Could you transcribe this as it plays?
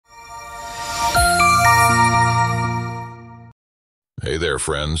there,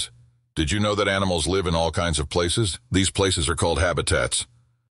 friends. Did you know that animals live in all kinds of places? These places are called habitats.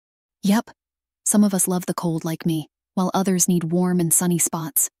 Yep. Some of us love the cold like me, while others need warm and sunny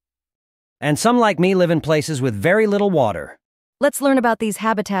spots. And some like me live in places with very little water. Let's learn about these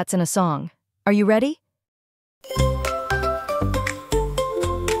habitats in a song. Are you ready?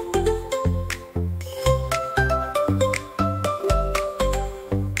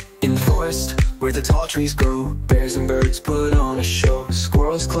 In the forest, where the tall trees grow, bears and birds put on a show.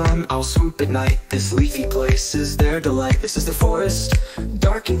 Squirrels climb, owls swoop at night. This leafy place is their delight. This is the forest,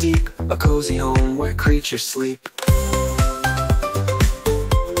 dark and deep, a cozy home where creatures sleep.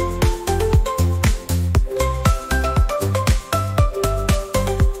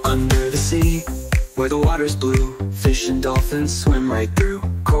 Under the sea, where the water's blue, fish and dolphins swim right through.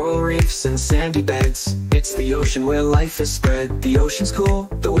 Coral reefs and sandy beds, it's the ocean where life is spread. The ocean's cool,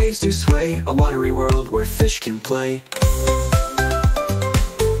 the waves do sway, a watery world where fish can play.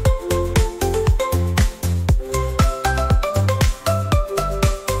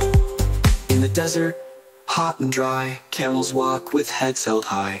 In the desert, hot and dry, camels walk with heads held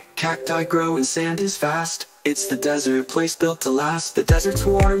high. Cacti grow and sand is fast, it's the desert, place built to last. The desert's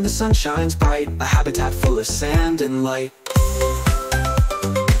warm, the sun shines bright, a habitat full of sand and light.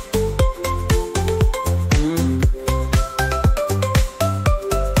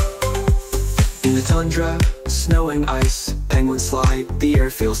 In the tundra, snow and ice, penguins slide, the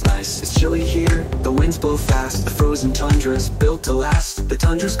air feels nice. It's chilly here, the winds blow fast, the frozen tundra's built to last. The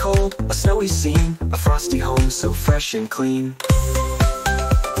tundra's cold, a snowy scene, a frosty home so fresh and clean.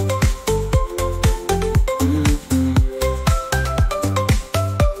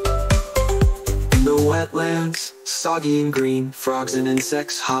 Wetlands, soggy and green, frogs and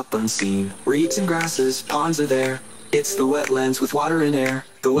insects hop unseen. Reeds and grasses, ponds are there, it's the wetlands with water and air.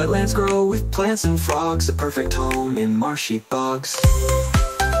 The wetlands grow with plants and frogs, a perfect home in marshy bogs.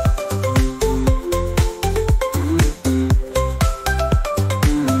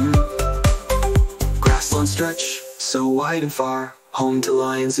 Grasslands stretch, so wide and far, home to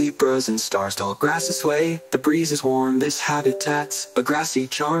lions, zebras, and stars. Tall grasses sway, the breeze is warm. This habitat's a grassy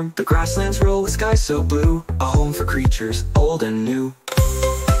charm. The grasslands roll with skies so blue, a home for creatures old and new.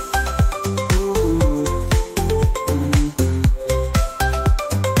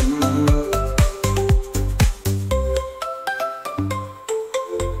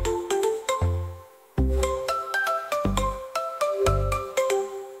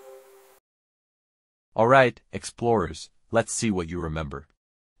 All right, explorers. Let's see what you remember.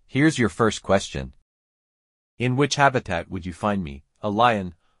 Here's your first question. In which habitat would you find me, a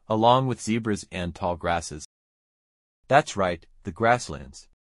lion, along with zebras and tall grasses? That's right, the grasslands.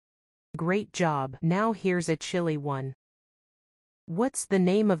 Great job. Now here's a chilly one. What's the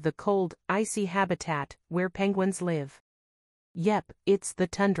name of the cold, icy habitat where penguins live? Yep, it's the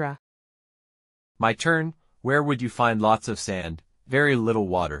tundra. My turn. Where would you find lots of sand, very little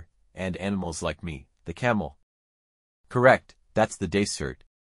water, and animals like me, the camel? Correct, that's the desert.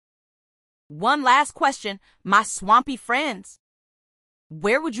 One last question, my swampy friends.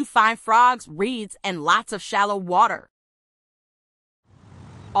 Where would you find frogs, reeds, and lots of shallow water?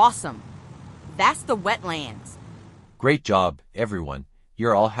 Awesome. That's the wetlands. Great job, everyone.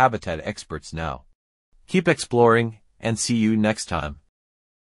 You're all habitat experts now. Keep exploring, and see you next time.